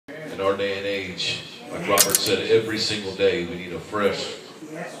in our day and age, like Robert said, every single day we need a fresh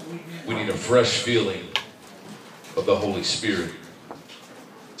feeling of the Holy Spirit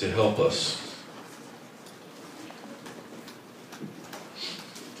to help us.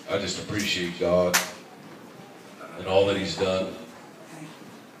 I just appreciate God and all that He's done.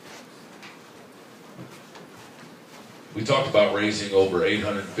 We talked about raising over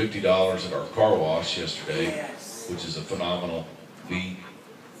 $850 at our car wash yesterday, which is a phenomenal feat.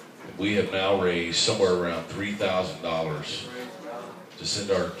 We have now raised somewhere around $3,000 to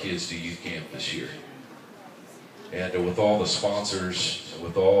send our kids to youth camp this year. And with all the sponsors,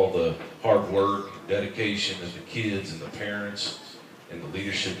 with all the hard work, dedication that the kids and the parents and the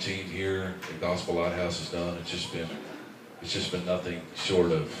leadership team here at Gospel Lighthouse has done, it's just been nothing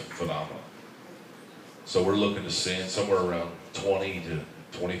short of phenomenal. So we're looking to send somewhere around 20 to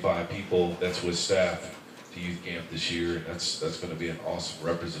 25 people, that's with staff, to youth camp this year. And that's going to be an awesome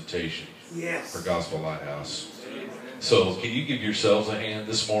representation for Gospel Lighthouse. So can you give yourselves a hand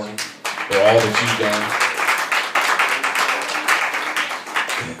this morning for all that you've done?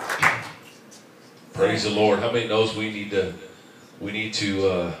 Praise the Lord. How many knows we need to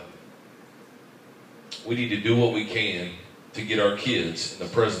do what we can to get our kids in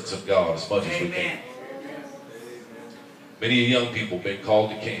the presence of God as much as we can. Many young people have been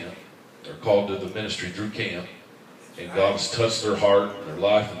called to camp. They're called to the ministry through camp. And God has touched their heart, and their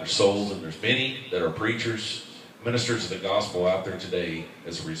life, and their souls. And there's many that are preachers, ministers of the gospel out there today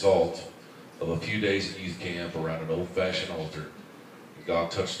as a result of a few days at youth camp around an old-fashioned altar. And God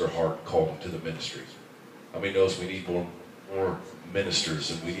touched their heart and called them to the ministry. How many knows we need more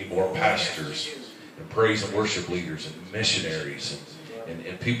ministers, and we need more pastors and praise and worship leaders and missionaries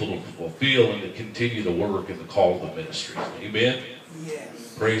and people to fulfill and to continue the work and the call of the ministry. Amen? Yes.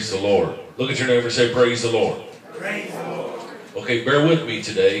 Praise the Lord. Look at your neighbor and say, praise the Lord. Praise the Lord. Okay, bear with me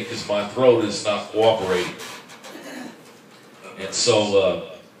today because my throat is not cooperating. And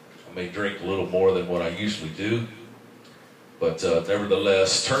so I may drink a little more than what I usually do. But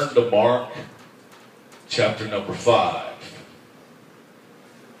nevertheless, turn to Mark chapter number 5.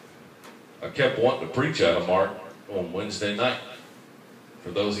 I kept wanting to preach out of Mark on Wednesday night. For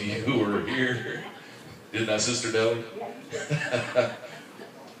those of you who were here, didn't I, Sister Nellie?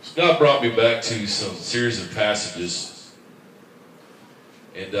 God brought me back to some series of passages.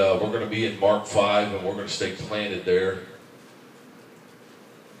 And we're going to be in Mark 5, and we're going to stay planted there.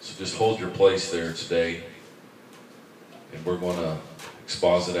 So just hold your place there today. And we're going to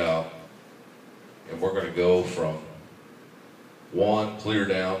exposit out. And we're going to go from 1 clear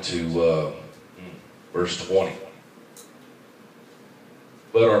down to verse 20.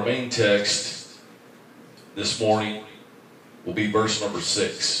 But our main text this morning will be verse number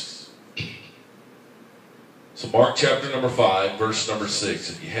 6. So Mark chapter number 5, verse number 6.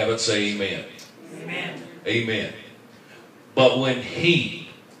 If you have it, say amen. Amen. Amen. But when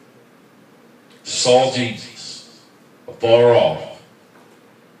he saw Jesus afar off,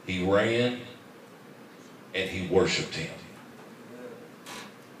 he ran and he worshiped him.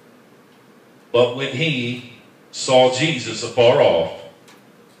 But when he saw Jesus afar off,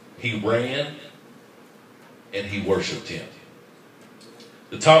 he ran and he worshiped him.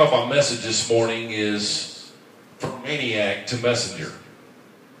 The title of my message this morning is From Maniac to Messenger.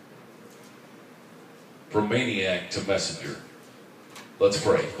 From Maniac to Messenger. Let's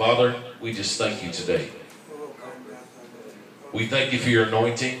pray. Father, we just thank you today. We thank you for your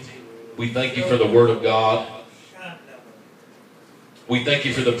anointing. We thank you for the Word of God. We thank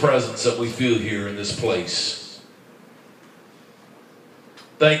you for the presence that we feel here in this place.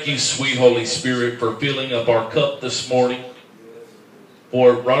 Thank you, sweet Holy Spirit, for filling up our cup this morning,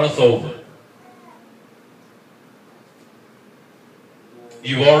 for it runneth over.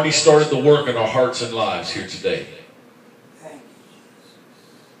 You've already started the work in our hearts and lives here today.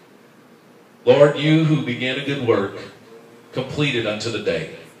 Lord, you who began a good work, complete it unto the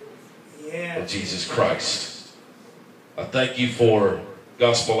day of Jesus Christ. I thank you for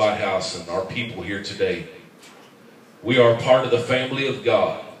Gospel Lighthouse and our people here today. We are part of the family of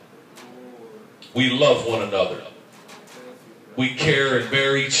God. We love one another. We care and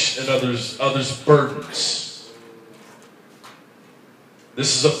bear each and other's burdens.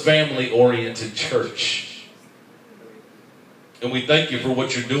 This is a family-oriented church. And we thank you for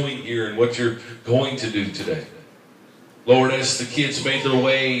what you're doing here and what you're going to do today. Lord, as the kids made their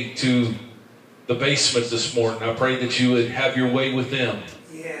way to the basement this morning, I pray that you would have your way with them.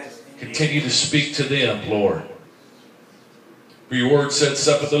 Continue to speak to them, Lord. For your word said,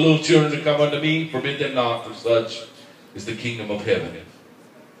 suffer the little children to come unto me, forbid them not, for such is the kingdom of heaven.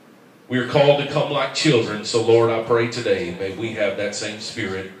 We are called to come like children, so Lord, I pray today, may we have that same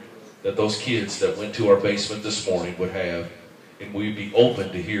spirit that those kids that went to our basement this morning would have, and we'd be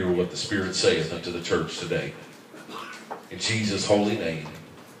open to hear what the Spirit saith unto the church today. In Jesus' holy name.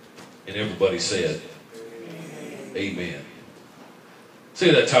 And everybody said, amen.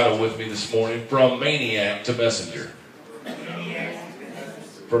 Say that title with me this morning, From Maniac to Messenger.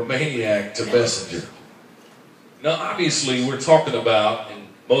 From Maniac to Messenger. Now, obviously, we're talking about, and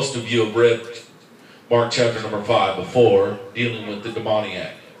most of you have read Mark chapter number 5 before, dealing with the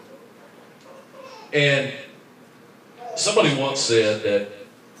demoniac. And somebody once said that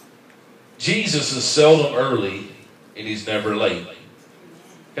Jesus is seldom early and he's never late.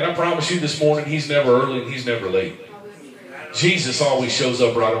 Can I promise you this morning, he's never early and he's never late. Jesus always shows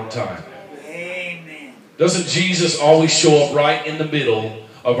up right on time. Amen. Doesn't Jesus always show up right in the middle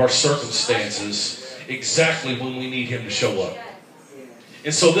of our circumstances, exactly when we need him to show up?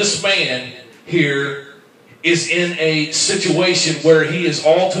 And so this man here is in a situation where he is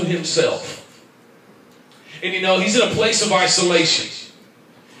all to himself. And you know, he's in a place of isolation.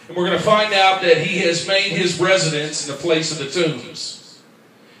 And we're going to find out that he has made his residence in the place of the tombs.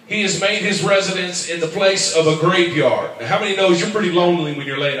 He has made his residence in the place of a graveyard. Now, how many knows you're pretty lonely when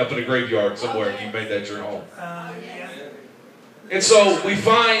you're laying up in a graveyard somewhere and you've made that your home? And so we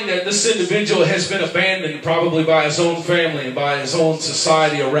find that this individual has been abandoned probably by his own family and by his own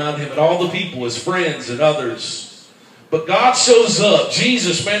society around him and all the people, his friends and others. But God shows up.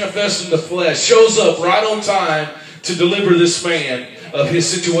 Jesus, manifest in the flesh, shows up right on time to deliver this man of his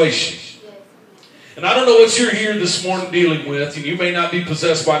situation. And I don't know what you're here this morning dealing with, and you may not be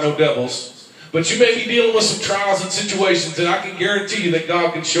possessed by no devils, but you may be dealing with some trials and situations, and I can guarantee you that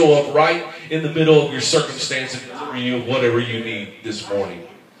God can show up right in the middle of your circumstance and deliver you of whatever you need this morning.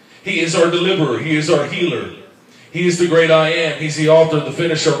 He is our deliverer. He is our healer. He is the great I am. He's the author and the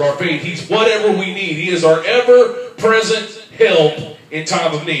finisher of our faith. He's whatever we need. He is our ever-present help in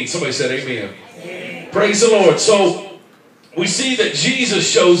time of need. Somebody said amen. Amen. Praise the Lord. So we see that Jesus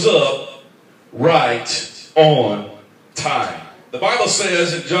shows up right on time. The Bible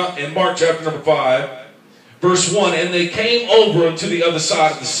says in Mark chapter number 5, verse 1, and they came over unto the other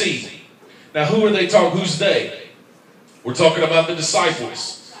side of the sea. Now who are they talking? Who's they? We're talking about the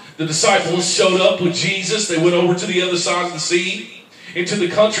disciples. The disciples showed up with Jesus. They went over to the other side of the sea, into the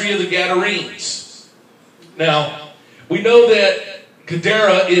country of the Gadarenes. Now, we know that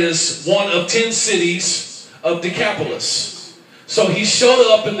Gadara is one of 10 cities of Decapolis. So he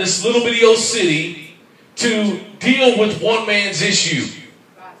showed up in this little bitty old city to deal with one man's issue.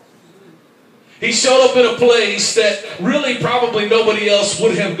 He showed up in a place that really probably nobody else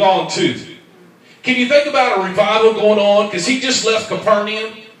would have gone to. Can you think about a revival going on? Because he just left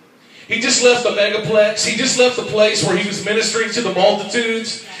Capernaum. He just left the megaplex. He just left the place where he was ministering to the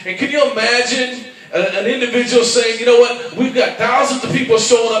multitudes. And can you imagine an individual saying, you know what, we've got thousands of people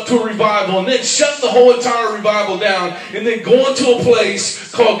showing up to a revival, and then shutting the whole entire revival down, and then going to a place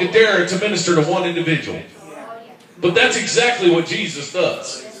called Gadara to minister to one individual? But that's exactly what Jesus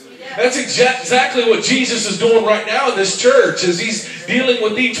does. That's exactly what Jesus is doing right now in this church, as he's dealing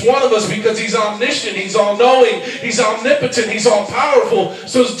with each one of us, because he's omniscient, he's all-knowing, he's omnipotent, he's all-powerful.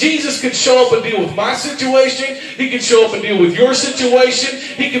 So as Jesus can show up and deal with my situation, he can show up and deal with your situation.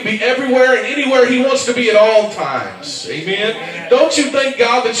 He can be everywhere and anywhere he wants to be at all times. Amen? Don't you thank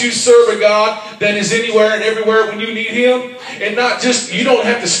God that you serve a God that is anywhere and everywhere when you need him? And not just, you don't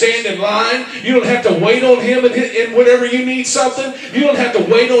have to stand in line. You don't have to wait on him and whenever you need something. You don't have to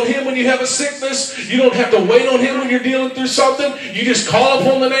wait on him when you have a sickness. You don't have to wait on him when you're dealing through something. You just call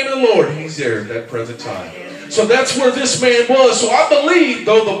upon the name of the Lord. He's there at that present time. So that's where this man was. So I believe,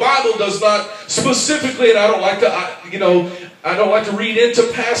 though the Bible does not specifically, and I don't like to read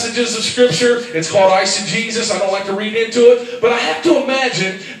into passages of Scripture. It's called eisegesis. I don't like to read into it. But I have to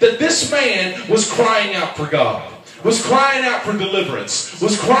imagine that this man was crying out for God, was crying out for deliverance,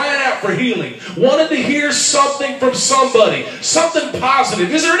 was crying out for healing, wanted to hear something from somebody, something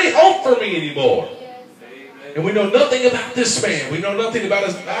positive. Is there any hope for me anymore? And we know nothing about this man. We know nothing about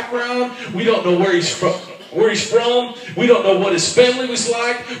his background. We don't know where he's from. We don't know what his family was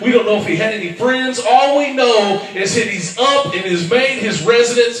like. We don't know if he had any friends. All we know is that he's up and has made his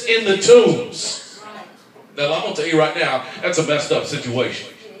residence in the tombs. Now, I'm going to tell you right now, that's a messed up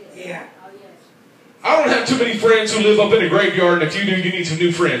situation. Yeah. I don't have too many friends who live up in a graveyard, and if you do, you need some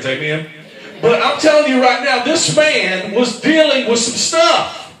new friends. Amen? But I'm telling you right now, this man was dealing with some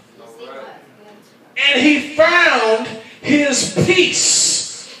stuff. And he found his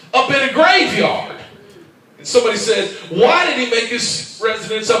peace up in a graveyard. And somebody said, why did he make his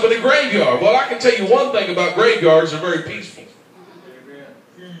residence up in a graveyard? Well, I can tell you one thing about graveyards. They're very peaceful.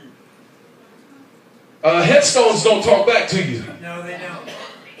 Headstones don't talk back to you. No, they don't.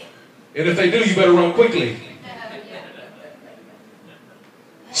 And if they do, you better run quickly.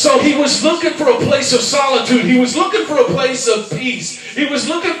 So he was looking for a place of solitude. He was looking for a place of peace. He was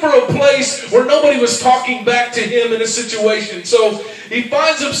looking for a place where nobody was talking back to him in a situation. So he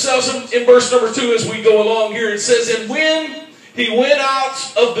finds himself in verse number 2 as we go along here. It says, and when he went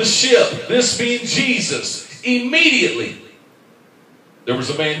out of the ship, this being Jesus, immediately there was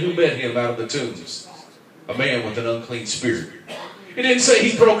a man who met him out of the tombs. A man with an unclean spirit. It didn't say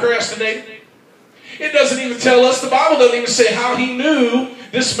he procrastinated. It doesn't even tell us, the Bible doesn't even say how he knew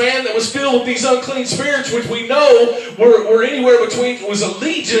this man that was filled with these unclean spirits, which we know were anywhere between, was a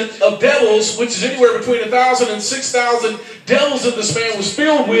legion of devils, which is anywhere between 1,000 and 6,000 devils that this man was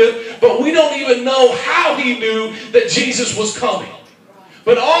filled with. But we don't even know how he knew that Jesus was coming.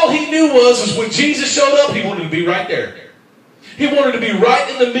 But all he knew was when Jesus showed up, he wanted to be right there. He wanted to be right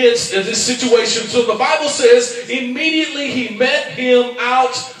in the midst of this situation. So the Bible says, immediately he met him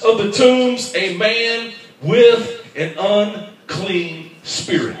out of the tombs, a man with an unclean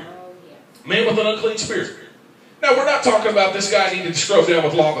spirit. Man with an unclean spirit. Now, we're not talking about this guy needed to scrub down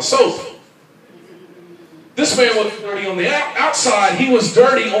with lava soap. This man was dirty on the outside. He was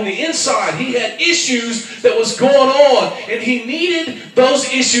dirty on the inside. He had issues that was going on, and he needed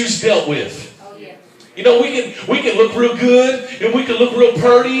those issues dealt with. You know, we can look real good, and we can look real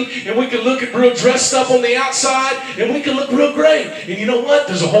pretty, and we can look real dressed up on the outside, and we can look real great. And you know what?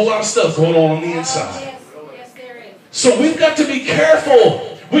 There's a whole lot of stuff going on the inside. Yes, there is. So we've got to be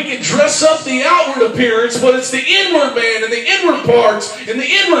careful. We can dress up the outward appearance, but it's the inward man and the inward parts and the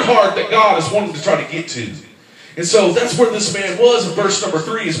inward heart that God is wanting to try to get to. And so that's where this man was in verse number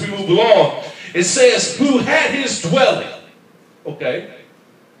 3 as we move along. It says, who had his dwelling. Okay.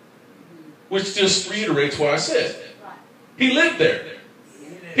 Which just reiterates what I said. He lived there.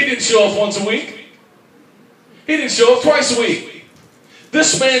 He didn't show up once a week. He didn't show up twice a week.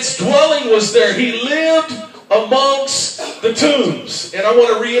 This man's dwelling was there. He lived amongst the tombs. And I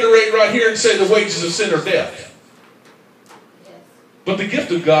want to reiterate right here and say the wages of sin are death. But the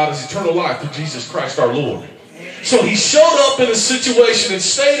gift of God is eternal life through Jesus Christ our Lord. So he showed up in a situation and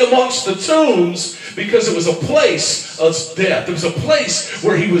stayed amongst the tombs because it was a place of death. It was a place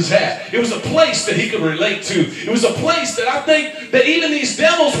where he was at. It was a place that he could relate to. It was a place that I think that even these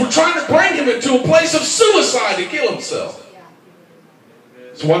devils were trying to bring him into a place of suicide to kill himself.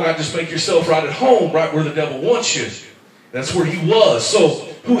 So why not just make yourself right at home, right where the devil wants you? That's where he was. So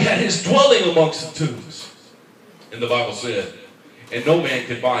who had his dwelling amongst the tombs? And the Bible said, and no man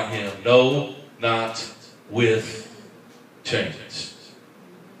could bind him, no, not with chains.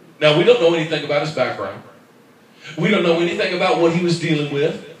 Now, we don't know anything about his background. We don't know anything about what he was dealing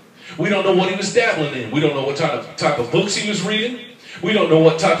with. We don't know what he was dabbling in. We don't know what type of books he was reading. We don't know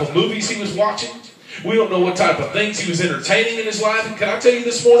what type of movies he was watching. We don't know what type of things he was entertaining in his life. And can I tell you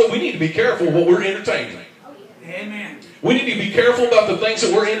this morning, we need to be careful what we're entertaining. Amen. We need to be careful about the things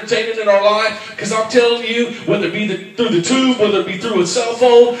that we're entertaining in our life, because I'm telling you, whether it be through the tube, whether it be through a cell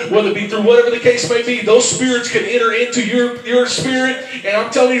phone, whether it be through whatever the case may be, those spirits can enter into your spirit. And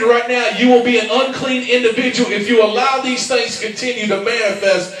I'm telling you right now, you will be an unclean individual if you allow these things to continue to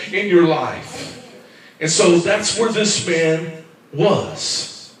manifest in your life. And so that's where this man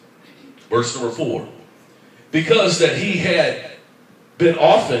was. Verse number 4. Because that he had been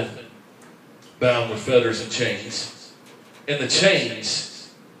often bound with fetters and chains, and the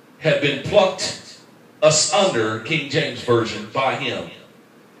chains had been plucked asunder, King James Version, by him,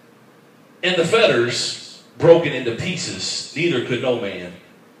 and the fetters broken into pieces, neither could no man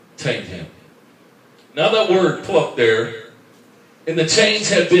tame him. Now that word plucked there, and the chains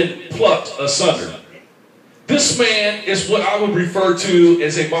had been plucked asunder. This man is what I would refer to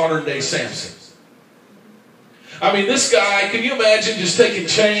as a modern day Samson. I mean, this guy, can you imagine just taking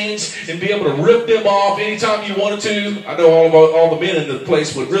chains and be able to rip them off anytime you wanted to? I know all the men in the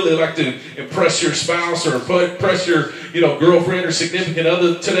place would really like to impress your spouse or impress your girlfriend or significant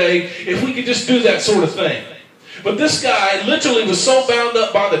other today. If we could just do that sort of thing. But this guy literally was so bound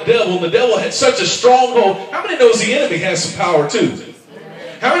up by the devil, and the devil had such a stronghold. How many knows the enemy has some power too?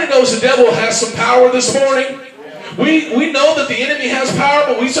 How many knows the devil has some power this morning? We know that the enemy has power,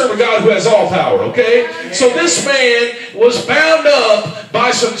 but we serve a God who has all power, okay? So this man was bound up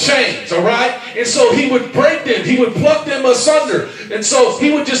by some chains, all right? And so he would break them. He would pluck them asunder. And so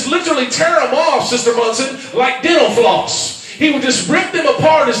he would just literally tear them off, Sister Munson, like dental floss. He would just rip them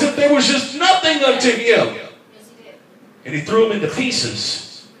apart as if there was just nothing unto him. And he threw them into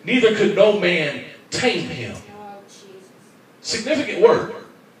pieces. Neither could no man tame him. Significant word.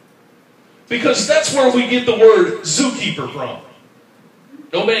 Because that's where we get the word zookeeper from.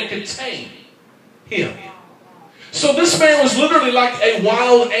 No man could tame him. So this man was literally like a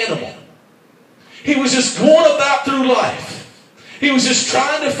wild animal. He was just going about through life. He was just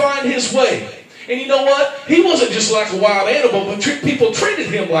trying to find his way. And you know what? He wasn't just like a wild animal, but people treated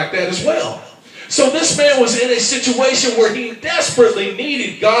him like that as well. So this man was in a situation where he desperately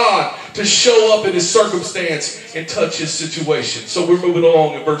needed God to show up in his circumstance and touch his situation. So we're moving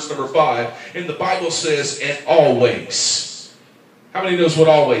along in verse number 5. And the Bible says, and always. How many knows what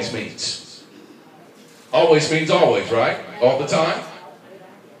always means? Always means always, right? All the time.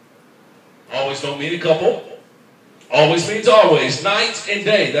 Always don't mean a couple. Always means always. Night and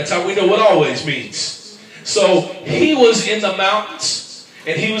day. That's how we know what always means. So he was in the mountains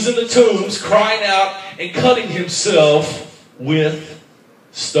and he was in the tombs crying out and cutting himself with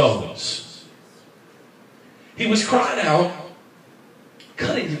stones. He was crying out,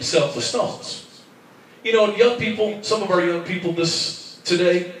 cutting himself with stones. You know, young people, some of our young people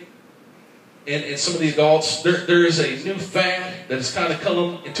today, and some of the adults, there is a new fad that has kind of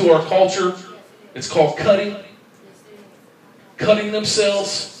come into our culture. It's called cutting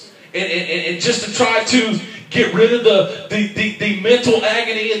themselves, and just to try to get rid of the mental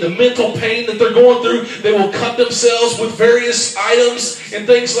agony and the mental pain that they're going through. They will cut themselves with various items and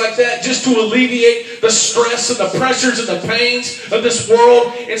things like that just to alleviate the stress and the pressures and the pains of this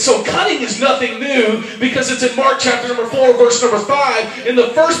world. And so cutting is nothing new, because it's in Mark chapter number 4, verse number 5. And the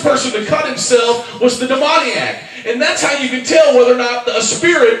first person to cut himself was the demoniac. And that's how you can tell whether or not a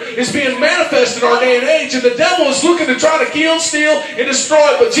spirit is being manifested in our day and age. And the devil is looking to try to kill, steal, and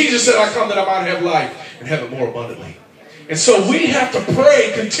destroy it. But Jesus said, I come that I might have life and have it more abundantly. And so we have to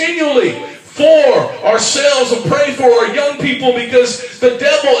pray continually for ourselves and pray for our young people, because the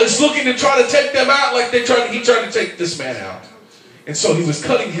devil is looking to try to take them out like he tried to take this man out. And so he was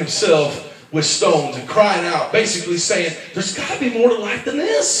cutting himself with stones and crying out, basically saying, there's got to be more to life than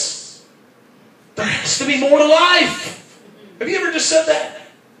this. There has to be more to life. Have you ever just said that?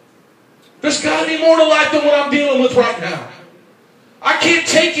 There's got to be more to life than what I'm dealing with right now. I can't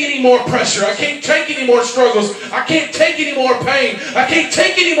take any more pressure. I can't take any more struggles. I can't take any more pain. I can't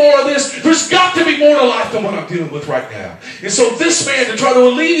take any more of this. There's got to be more to life than what I'm dealing with right now. And so this man, to try to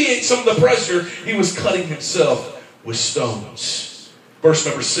alleviate some of the pressure, he was cutting himself with stones. Verse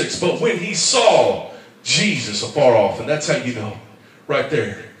number 6. But when he saw Jesus afar off, and that's how you know right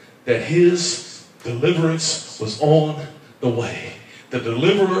there that his deliverance was on the way. The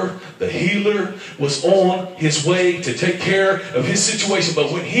deliverer, the healer, was on his way to take care of his situation.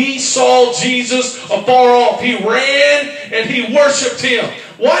 But when he saw Jesus afar off, he ran and he worshiped him.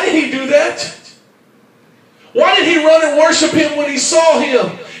 Why did he do that? Why did he run and worship him when he saw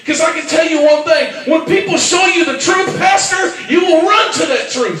him? Because I can tell you one thing. When people show you the truth, Pastor, you will run to that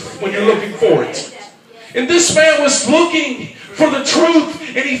truth when you're looking for it. And this man was looking for the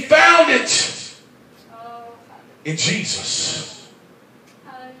truth, and he found it in Jesus.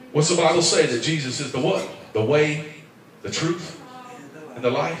 What's the Bible say? That Jesus is the what? The way, the truth, and the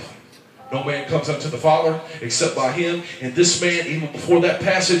life. No man comes unto the Father except by him. And this man, even before that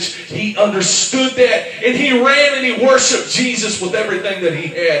passage, he understood that. And he ran and he worshiped Jesus with everything that he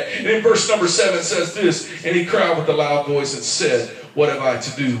had. And in verse number 7 says this, and he cried with a loud voice and said, what have I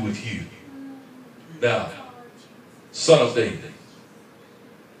to do with you, thou Son of David?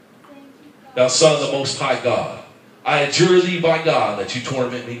 Thou Son of the Most High God. I adjure thee by God that you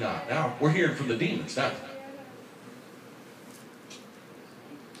torment me not. Now, we're hearing from the demons now.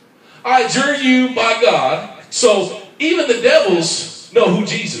 I adjure you by God. So, even the devils know who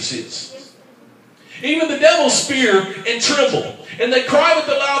Jesus is. Even the devils fear and tremble. And they cry with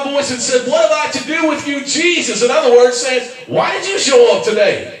a loud voice and said, what have I to do with you, Jesus? In other words, saying, why did you show up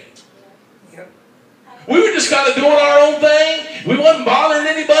today? We were just kind of doing our own thing. We wasn't bothering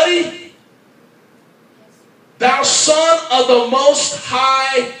anybody. Thou Son of the Most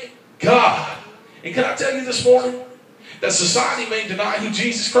High God. And can I tell you this morning that society may deny who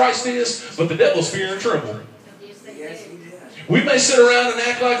Jesus Christ is, but the devil's fear and tremble. Yes, he did. We may sit around and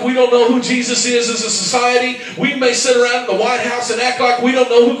act like we don't know who Jesus is as a society. We may sit around in the White House and act like we don't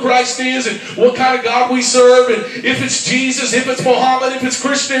know who Christ is and what kind of God we serve, and if it's Jesus, if it's Muhammad, if it's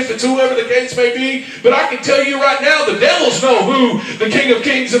Christian, if it's whoever the case may be. But I can tell you right now, the devils know who the King of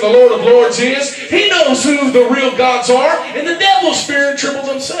Kings and the Lord of Lords is. He knows who the real gods are, and the devils fear and tremble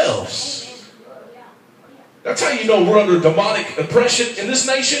themselves. That's how you know we're under demonic oppression in this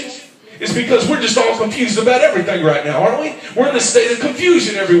nation. It's because we're just all confused about everything right now, aren't we? We're in a state of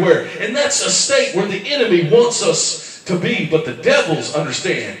confusion everywhere. And that's a state where the enemy wants us to be. But the devils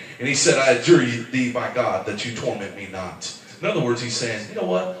understand. And he said, I adjure thee by God that you torment me not. In other words, he's saying, you know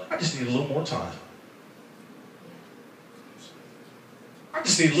what? I just need a little more time. I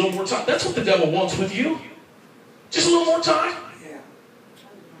just need a little more time. That's what the devil wants with you. Just a little more time.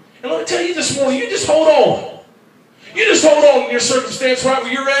 And let me tell you this morning, you just hold on. You just hold on in your circumstance right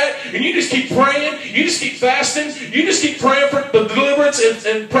where you're at, and you just keep praying, you just keep fasting, you just keep praying for the deliverance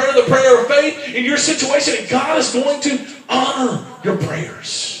and prayer, the prayer of faith in your situation, and God is going to honor your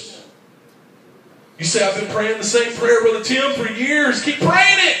prayers. You say, I've been praying the same prayer, Brother Tim, for years. Keep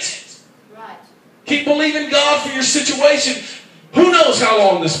praying it. Right. Keep believing God for your situation. Who knows how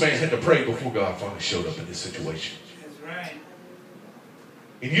long this man had to pray before God finally showed up in his situation. That's right.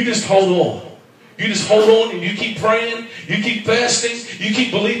 And you just hold on. You just hold on and you keep praying, you keep fasting, you keep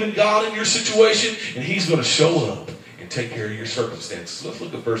believing God in your situation, and He's going to show up and take care of your circumstances. Let's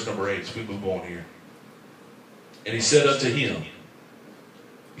look at verse number 8 as we move on here. And he said unto him,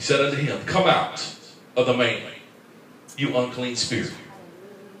 come out of the man, you unclean spirit.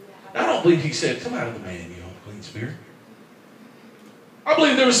 Now, I don't believe he said, come out of the man, you unclean spirit. I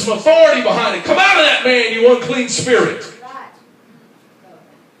believe there was some authority behind it. Come out of that man, you unclean spirit.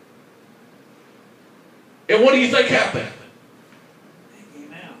 And what do you think happened?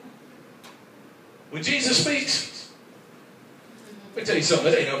 When Jesus speaks, let me tell you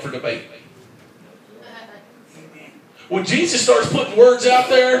something, it ain't up for debate. When Jesus starts putting words out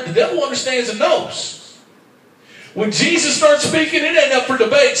there, the devil understands and knows. When Jesus starts speaking, it ain't up for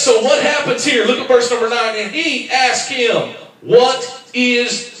debate. So what happens here? Look at verse number 9. And he asked him, what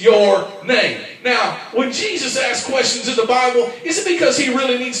is your name? Now, when Jesus asks questions in the Bible, is it because he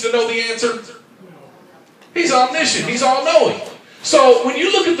really needs to know the answer? He's omniscient. He's all-knowing. So when you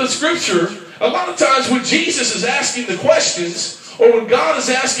look at the scripture, a lot of times when Jesus is asking the questions, or when God is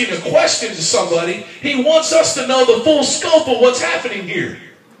asking a question to somebody, He wants us to know the full scope of what's happening here.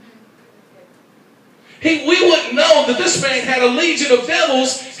 We wouldn't know that this man had a legion of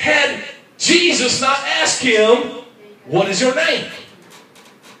devils had Jesus not asked him, what is your name?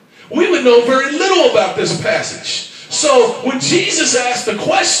 We would know very little about this passage. So when Jesus asked the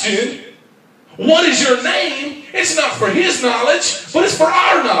question, what is your name? It's not for his knowledge, but it's for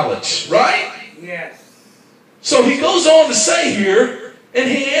our knowledge, right? Yes. So he goes on to say here, and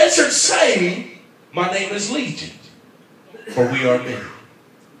he answered saying, my name is Legion, for we are many.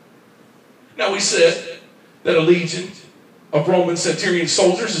 Now we said that a legion of Roman centurion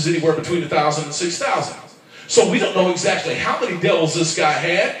soldiers is anywhere between 1,000 and 6,000. So we don't know exactly how many devils this guy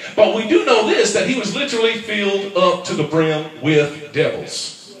had, but we do know this, that he was literally filled up to the brim with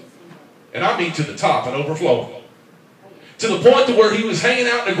devils. And I mean to the top and overflowing. To the point to where he was hanging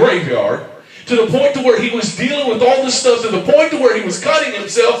out in the graveyard. To the point to where he was dealing with all this stuff. To the point to where he was cutting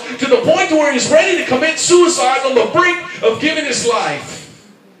himself. To the point to where he was ready to commit suicide on the brink of giving his life.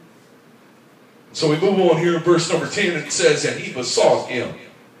 So we move on here in verse number 10, and it says, and he besought him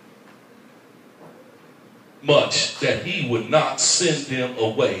much that he would not send them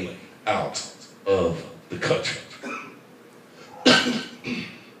away out of the country.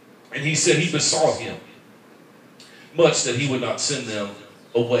 And he said he besought him much that he would not send them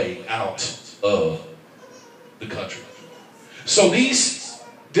away out of the country. So these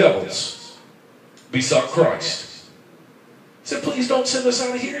devils besought Christ. He said, please don't send us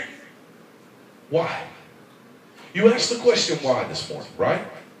out of here. Why? You asked the question why this morning, right?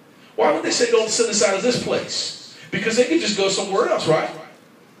 Why would they say don't send us out of this place? Because they could just go somewhere else, right?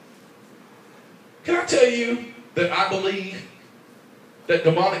 Can I tell you that I believe that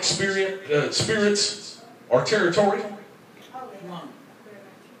demonic spirits are territorial?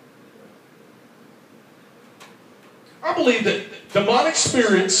 I believe that demonic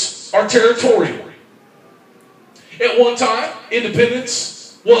spirits are territorial. At one time,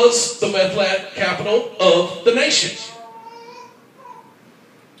 Independence was the meth lab capital of the nation.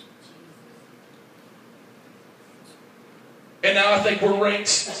 And now I think we're ranked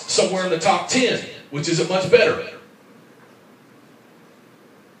somewhere in the top 10, which isn't much better.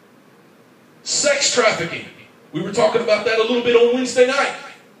 Sex trafficking. We were talking about that a little bit on Wednesday night.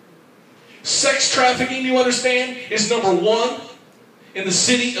 Sex trafficking, you understand, is number 1 in the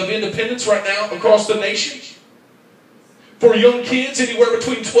city of Independence right now across the nation. For young kids anywhere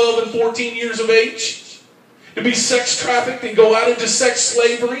between 12 and 14 years of age to be sex trafficked and go out into sex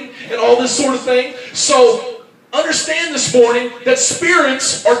slavery and all this sort of thing. So understand this morning that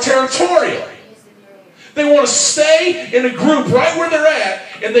spirits are territorial. They want to stay in a group right where they're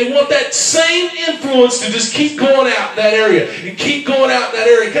at, and they want that same influence to just keep going out in that area and keep going out in that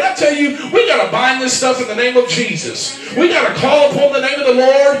area. Can I tell you, we got to bind this stuff in the name of Jesus. We got to call upon the name of the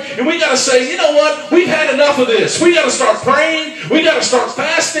Lord, and we got to say, you know what? We've had enough of this. We got to start praying. We got to start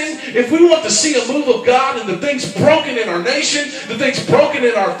fasting. If we want to see a move of God and the things broken in our nation, the things broken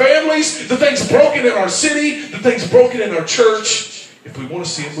in our families, the things broken in our city, the things broken in our church, if we want to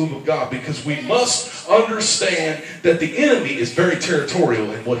see a move of God, because we must understand that the enemy is very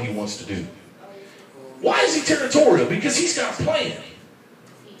territorial in what he wants to do. Why is he territorial? Because he's got a plan.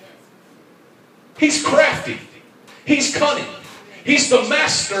 He's crafty. He's cunning. He's the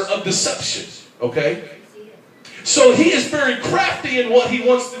master of deception. Okay? So he is very crafty in what he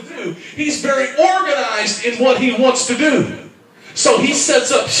wants to do. He's very organized in what he wants to do. So he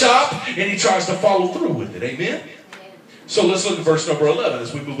sets up shop and he tries to follow through with it. Amen? So let's look at verse number 11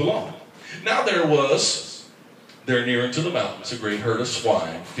 as we move along. Now there near unto the mountains, a great herd of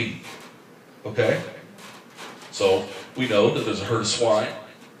swine feeding. Okay? So we know that there's a herd of swine.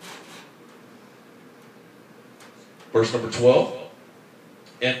 Verse number 12.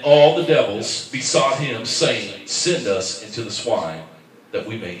 And all the devils besought him, saying, send us into the swine, that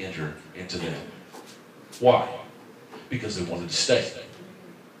we may enter into them. Why? Because they wanted to stay.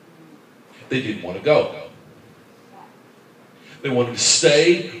 They didn't want to go. They wanted to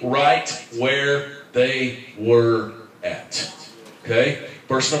stay right where they were at. Okay?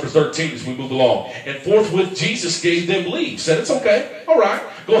 Verse number 13 as we move along. And forthwith Jesus gave them leave. Said, it's okay. All right.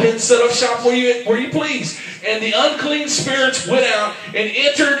 Go ahead and set up shop where you please. And the unclean spirits went out and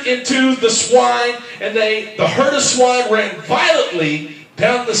entered into the swine. And the herd of swine ran violently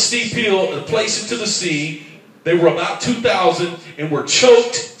down the steep hill and placed into the sea. They were about 2,000 and were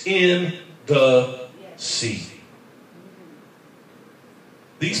choked in the sea.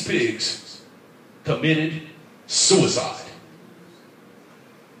 These pigs committed suicide.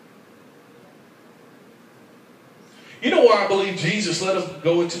 You know why I believe Jesus let them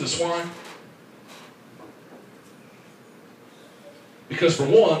go into the swine? Because for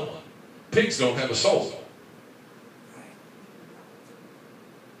one, pigs don't have a soul.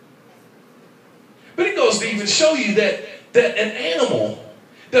 But it goes to even show you that an animal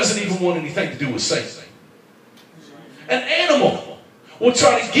doesn't even want anything to do with Satan. An animal will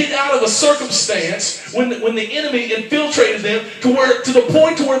try to get out of a circumstance when the enemy infiltrated them to the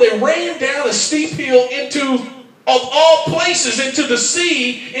point to where they ran down a steep hill into, of all places, into the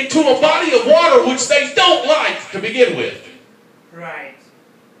sea, into a body of water which they don't like to begin with. Right.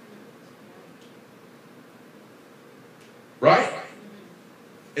 Right?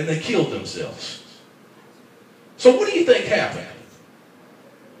 And they killed themselves. So what do you think happened?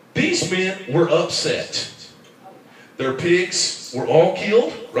 These men were upset. Their pigs were all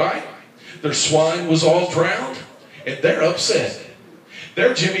killed, right? Their swine was all drowned, and they're upset.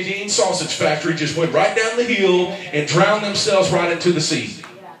 Their Jimmy Dean sausage factory just went right down the hill and drowned themselves right into the sea.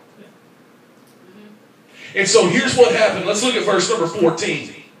 And so here's what happened. Let's look at verse number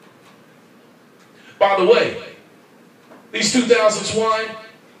 14. By the way, these 2,000 swine,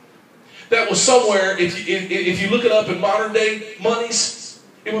 that was somewhere, if you look it up in modern day monies,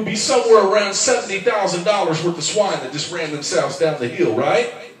 it would be somewhere around $70,000 worth of swine that just ran themselves down the hill,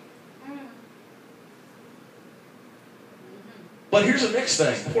 right? But here's the next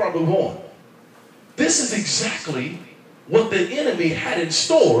thing before I move on. This is exactly what the enemy had in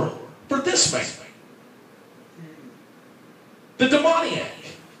store for this man. The demoniac.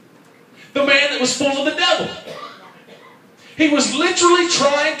 The man that was full of the devil. He was literally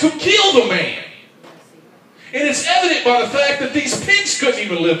trying to kill the man. And it's evident by the fact that these pigs couldn't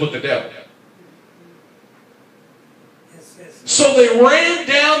even live with the devil. So they ran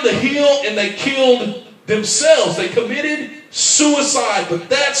down the hill and they killed themselves. They committed suicide. But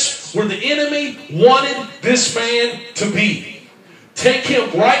that's where the enemy wanted this man to be. Take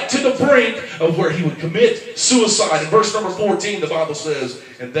him right to the brink of where he would commit suicide. In verse number 14, the Bible says,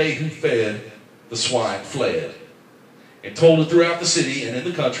 and they who fed the swine fled, and told it throughout the city and in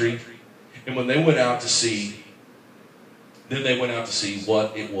the country. And when they went out to see, then they went out to see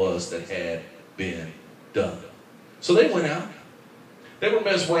what it was that had been done. So they went out. They were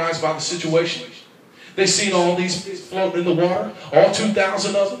mesmerized by the situation. They seen all these fish floating in the water, all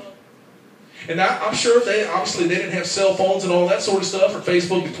 2,000 of them. And I'm sure they didn't have cell phones and all that sort of stuff, or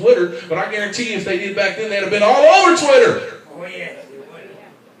Facebook and Twitter, but I guarantee you if they did back then, they'd have been all over Twitter. Oh, yeah.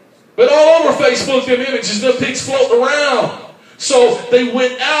 But all over Facebook, them images, them pigs floating around. So they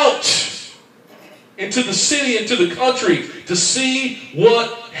went out into the city, into the country, to see what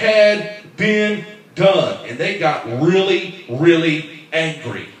had been done. And they got really, really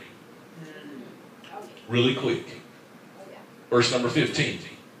angry. Really quick. Verse number 15.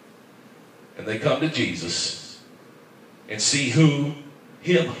 And they come to Jesus and see him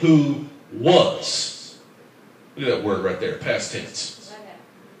who was. Look at that word right there, past tense.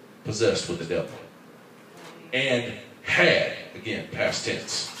 Possessed with the devil. And had, again, past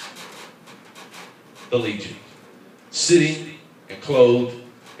tense, the legion, sitting and clothed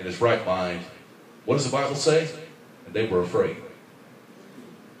in his right mind. What does the Bible say? And they were afraid.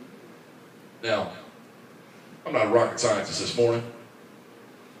 Now, I'm not a rocket scientist this morning,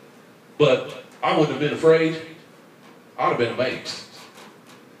 but I wouldn't have been afraid. I'd have been amazed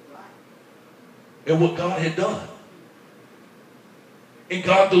at what God had done. And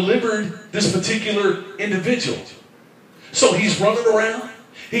God delivered this particular individual. So he's running around.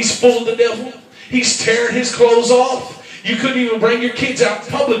 He's full of the devil. He's tearing his clothes off. You couldn't even bring your kids out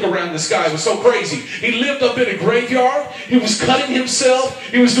in public around this guy. It was so crazy. He lived up in a graveyard. He was cutting himself.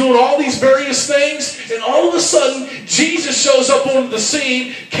 He was doing all these various things. And all of a sudden, Jesus shows up on the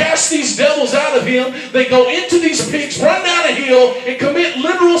scene, casts these devils out of him. They go into these pigs, run down a hill, and commit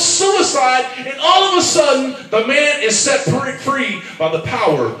literal suicide. And all of a sudden, the man is set free by the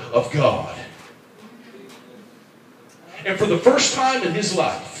power of God. And for the first time in his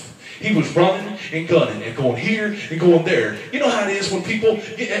life, he was running and gunning and going here and going there. You know how it is when people,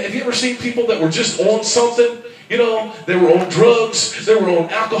 have you ever seen people that were just on something? You know, they were on drugs, they were on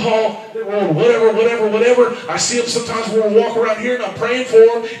alcohol, they were on whatever. I see them sometimes when we walk around here and I'm praying for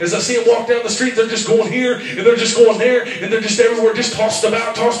them. As I see them walk down the street, they're just going here and they're just going there and they're just everywhere, just tossed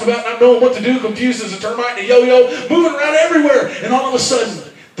about, not knowing what to do, confused as a termite and a yo-yo, moving around everywhere. And all of a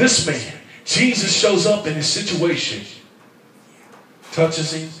sudden, this man, Jesus, shows up in his situation,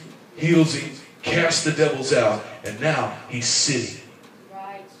 touches him, heals him, casts the devils out, and now he's sitting.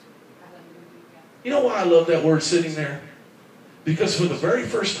 Right. You know why I love that word, sitting there? Because for the very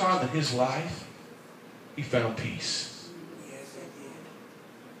first time in his life, he found peace. Yes, it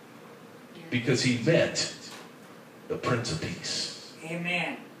did. Because he met the Prince of Peace.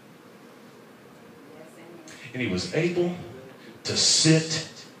 Amen. And he was able to sit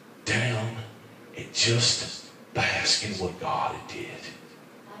down and just bask in what God did.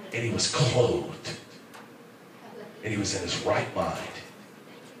 And he was clothed. And he was in his right mind.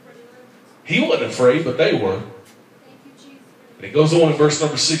 He wasn't afraid, but they were. And it goes on in verse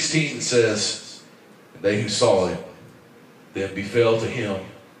number 16. It says, and they who saw him then befell to him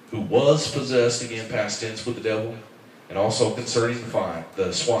who was possessed, again past tense, with the devil, and also concerning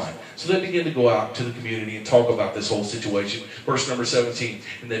the swine. So they begin to go out to the community and talk about this whole situation. Verse number 17.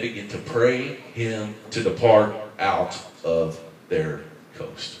 And they begin to pray him to depart out of their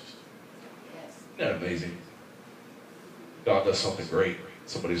coast. Isn't that amazing? God does something great in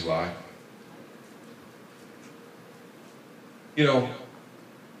somebody's life. You know,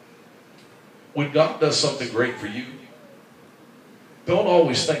 when God does something great for you, don't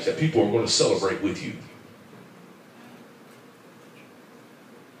always think that people are going to celebrate with you.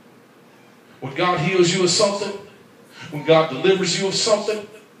 When God heals you of something, when God delivers you of something,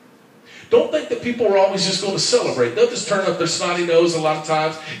 don't think that people are always just going to celebrate. They'll just turn up their snotty nose a lot of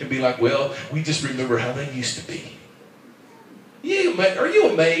times and be like, well, we just remember how they used to be. Yeah, are you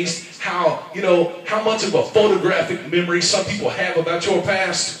amazed how much of a photographic memory some people have about your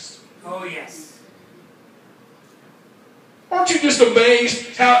past? Oh, yes. Aren't you just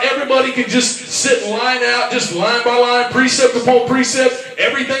amazed how everybody can just sit and line out, just line by line, precept upon precept,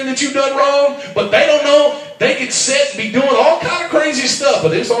 everything that you've done wrong, but they don't know. They can sit and be doing all kind of crazy stuff,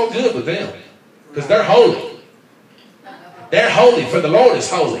 but it's all good with them because they're holy. They're holy, for the Lord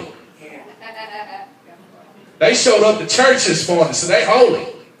is holy. They showed up to church this morning, so they're holy.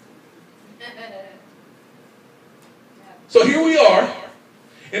 So here we are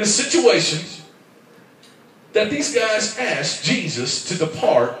in a situation that these guys asked Jesus to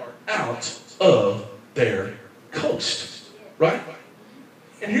depart out of their coast. Right?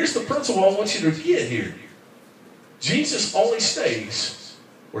 And here's the principle I want you to get here. Jesus only stays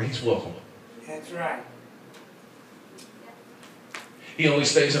where he's welcome. That's right. He only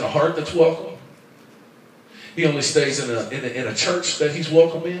stays in a heart that's welcome. He only stays in a church that he's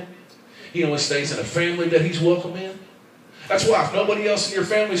welcome in. He only stays in a family that he's welcome in. That's why if nobody else in your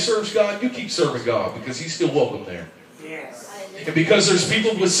family serves God, you keep serving God because he's still welcome there. Yes. And because there's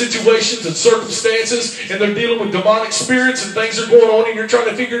people with situations and circumstances and they're dealing with demonic spirits and things are going on and you're trying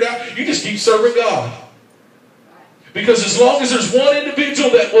to figure it out, you just keep serving God. Because as long as there's one individual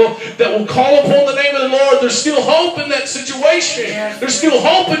that will call upon the name of the Lord, there's still hope in that situation. Yes. There's still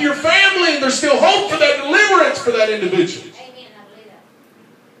hope in your family. And there's still hope for that deliverance for that individual. Amen. I believe that.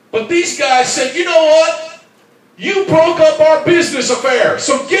 But these guys said, you know what? You broke up our business affair.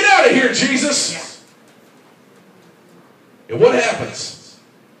 So get out of here, Jesus. Yes. And what happens?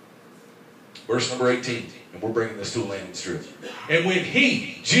 Verse number 18. And we're bringing this to a landing strip. And when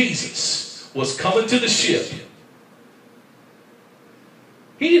he, Jesus, was coming to the ship,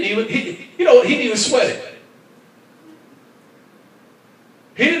 he didn't even sweat it.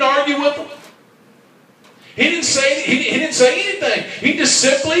 He didn't argue with them. He didn't say anything. He just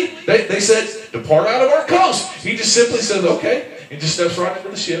simply, they said, depart out of our coast. He just simply says, okay, and just steps right into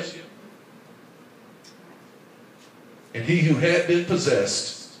the ship. And he who had been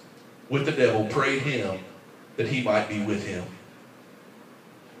possessed with the devil prayed him that he might be with him.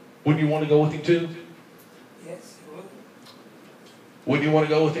 Wouldn't you want to go with him too? Yes, he would. Wouldn't you want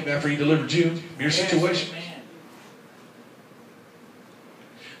to go with him after he delivered you from your situation? Yes,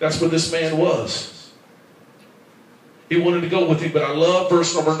 That's what this man was. He wanted to go with him, but I love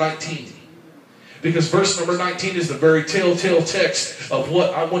verse number 19. Because verse number 19 is the very telltale text of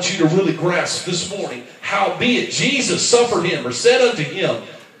what I want you to really grasp this morning. Howbeit Jesus suffered him, or said unto him,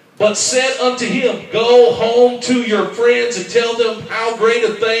 but said unto him, go home to your friends and tell them how great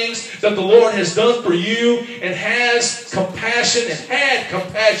of things that the Lord has done for you, and has compassion and had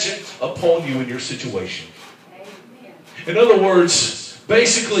compassion upon you in your situation. Amen. In other words,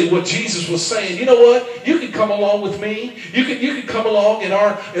 basically what Jesus was saying, you know what? You can come along with me. You can come along in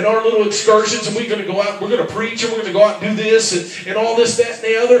our little excursions, and we're going to go out, we're going to preach, and we're going to go out and do this and all this, that, and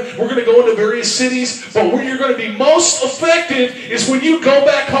the other. We're going to go into various cities. But where you're going to be most effective is when you go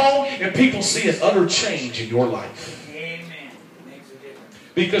back home and people see an utter change in your life. Amen. Makes a difference.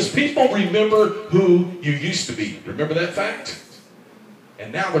 Because people remember who you used to be. Remember that fact?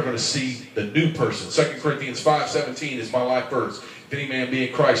 And now they're going to see the new person. 2 Corinthians 5:17 is my life verse. If any man be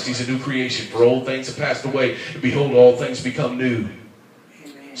in Christ, he's a new creation. For old things have passed away, and behold, all things become new.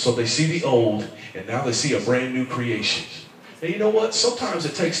 Amen. So they see the old, and now they see a brand new creation. And you know what? Sometimes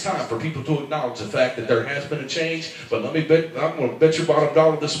it takes time for people to acknowledge the fact that there has been a change. But I'm going to bet your bottom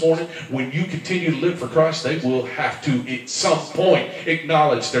dollar this morning, when you continue to live for Christ, they will have to, at some point,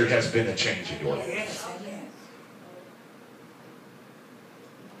 acknowledge there has been a change in your life. Yes, amen.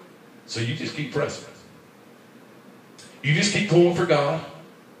 So you just keep pressing. You just keep going for God.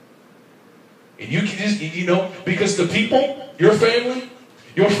 And you can just, you know, because the people, your family,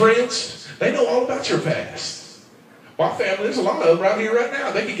 your friends, they know all about your past. My family, there's a lot of them right here right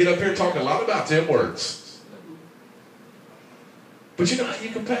now. They can get up here and talk a lot about them words. But you know how you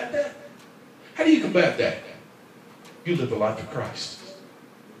combat that? How do you combat that? You live the life of Christ.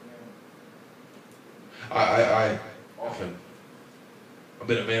 I've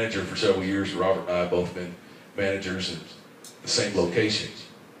been a manager for several years. Robert and I have both been managers in the same location,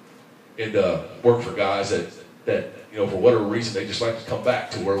 and work for guys that you know, for whatever reason, they just like to come back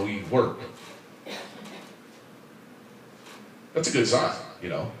to where we work. That's a good sign, you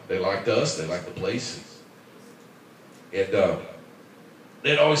know. They liked us, they liked the place, and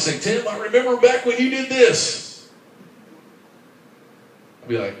they'd always say, "Tim, I remember back when you did this." I'd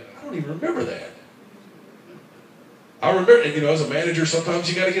be like, "I don't even remember that." I remember, and you know, as a manager, sometimes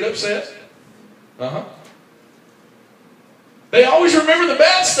you got to get upset. They always remember the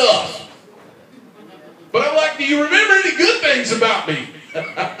bad stuff. But I'm like, do you remember any good things about me?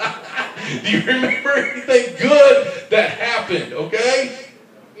 Do you remember anything good that happened? Okay?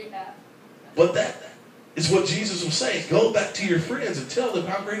 Yeah. But that is what Jesus was saying. Go back to your friends and tell them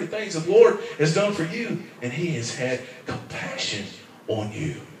how great the things the Lord has done for you. And he has had compassion on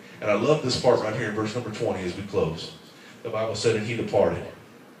you. And I love this part right here in verse number 20 as we close. The Bible said, and he departed.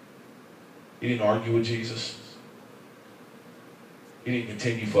 He didn't argue with Jesus. He didn't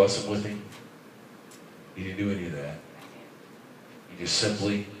continue fussing with him. He didn't do any of that. He just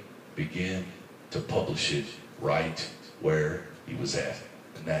simply began to publish it right where he was at.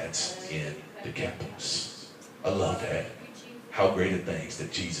 And that's in the Decapolis. I love that. How great of things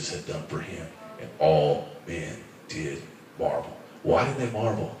that Jesus had done for him. And all men did marvel. Why did they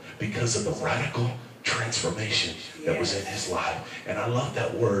marvel? Because of the radical transformation that was in his life. And I love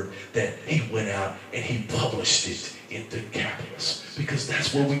that word that he went out and he published it in the Decapolis, because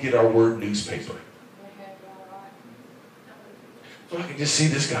that's where we get our word newspaper. So I can just see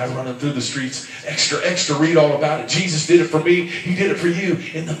this guy running through the streets, extra, read all about it. Jesus did it for me, he did it for you.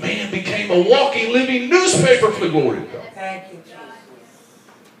 And the man became a walking, living newspaper for the glory of God. Thank you, Jesus.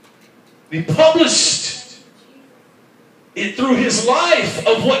 He published it through his life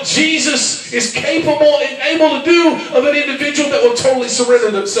of what Jesus is capable and able to do of an individual that will totally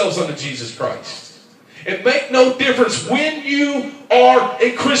surrender themselves unto Jesus Christ. It makes no difference when you are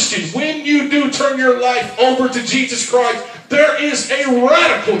a Christian, when you do turn your life over to Jesus Christ, there is a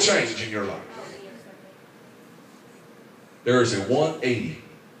radical change in your life. There is a 180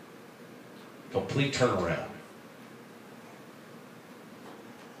 complete turnaround.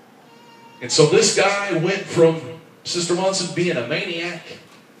 And so this guy went from, Sister Munson, being a maniac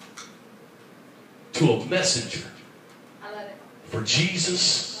to a messenger for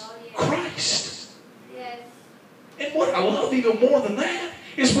Jesus Christ. And what I love even more than that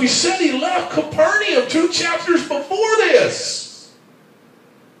is we said he left Capernaum 2 chapters before this.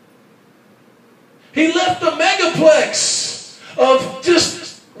 He left the megaplex of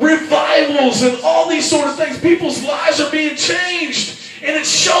just revivals and all these sort of things. People's lives are being changed. And it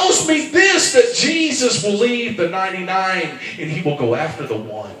shows me this, that Jesus will leave the 99 and he will go after the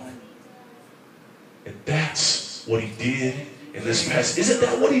one. And that's what he did in this passage. Isn't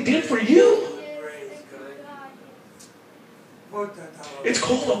that what he did for you? It's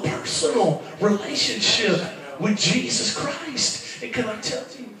called a personal relationship with Jesus Christ. And can I tell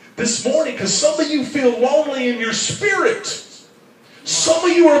you this morning, because some of you feel lonely in your spirit. Some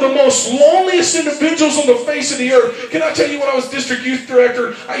of you are the most loneliest individuals on the face of the earth. Can I tell you, when I was district youth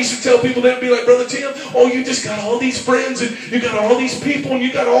director, I used to tell people, they'd be like, Brother Tim, oh, you just got all these friends and you got all these people and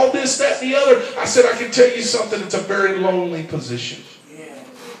you got all this, that, and the other. I said, I can tell you something. It's a very lonely position.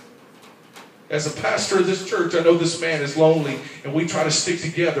 As a pastor of this church, I know this man is lonely, and we try to stick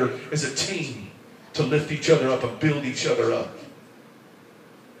together as a team to lift each other up and build each other up.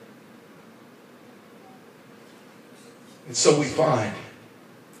 And so we find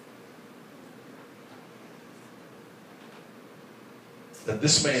that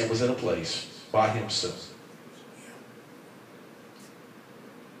this man was in a place by himself.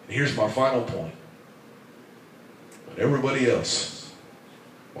 And here's my final point. When everybody else,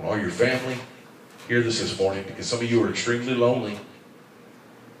 when all your family, hear this morning, because some of you are extremely lonely.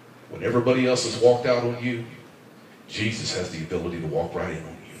 When everybody else has walked out on you, Jesus has the ability to walk right in on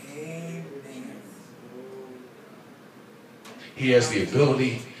you. He has the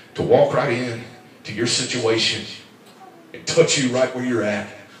ability to walk right in to your situation and touch you right where you're at.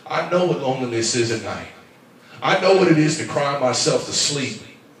 I know what loneliness is at night. I know what it is to cry myself to sleep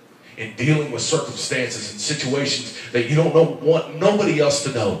in dealing with circumstances and situations that you don't want nobody else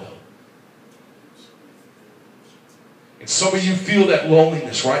to know. And some of you feel that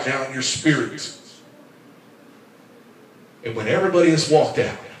loneliness right now in your spirit. And when everybody has walked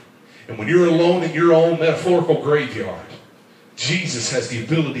out, and when you're alone in your own metaphorical graveyard, Jesus has the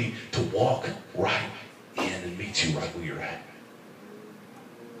ability to walk right in and meet you right where you're at.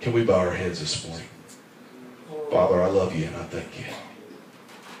 Can we bow our heads this morning? Father, I love you and I thank you.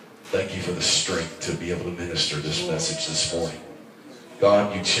 Thank you for the strength to be able to minister this message this morning.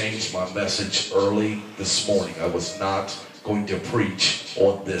 God, you changed my message early this morning. I was not going to preach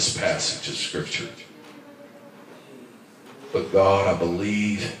on this passage of Scripture. But God, I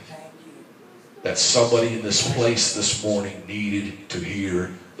believe that somebody in this place this morning needed to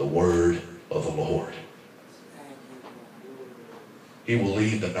hear the word of the Lord. He will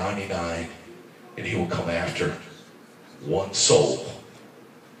leave the 99 and he will come after one soul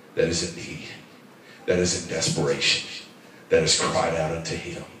that is in need, that is in desperation, that has cried out unto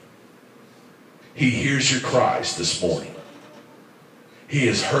him. He hears your cries this morning. He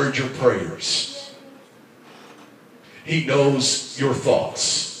has heard your prayers. He knows your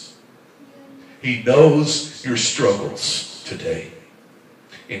thoughts. He knows your struggles today.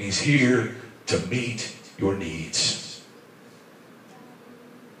 And he's here to meet your needs.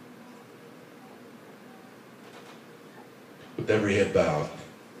 With every head bowed,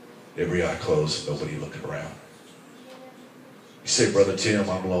 every eye closed, nobody looking around. You say, Brother Tim,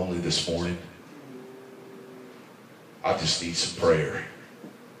 I'm lonely this morning. I just need some prayer.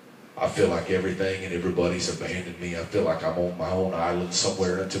 I feel like everything and everybody's abandoned me. I feel like I'm on my own island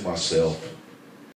somewhere unto myself.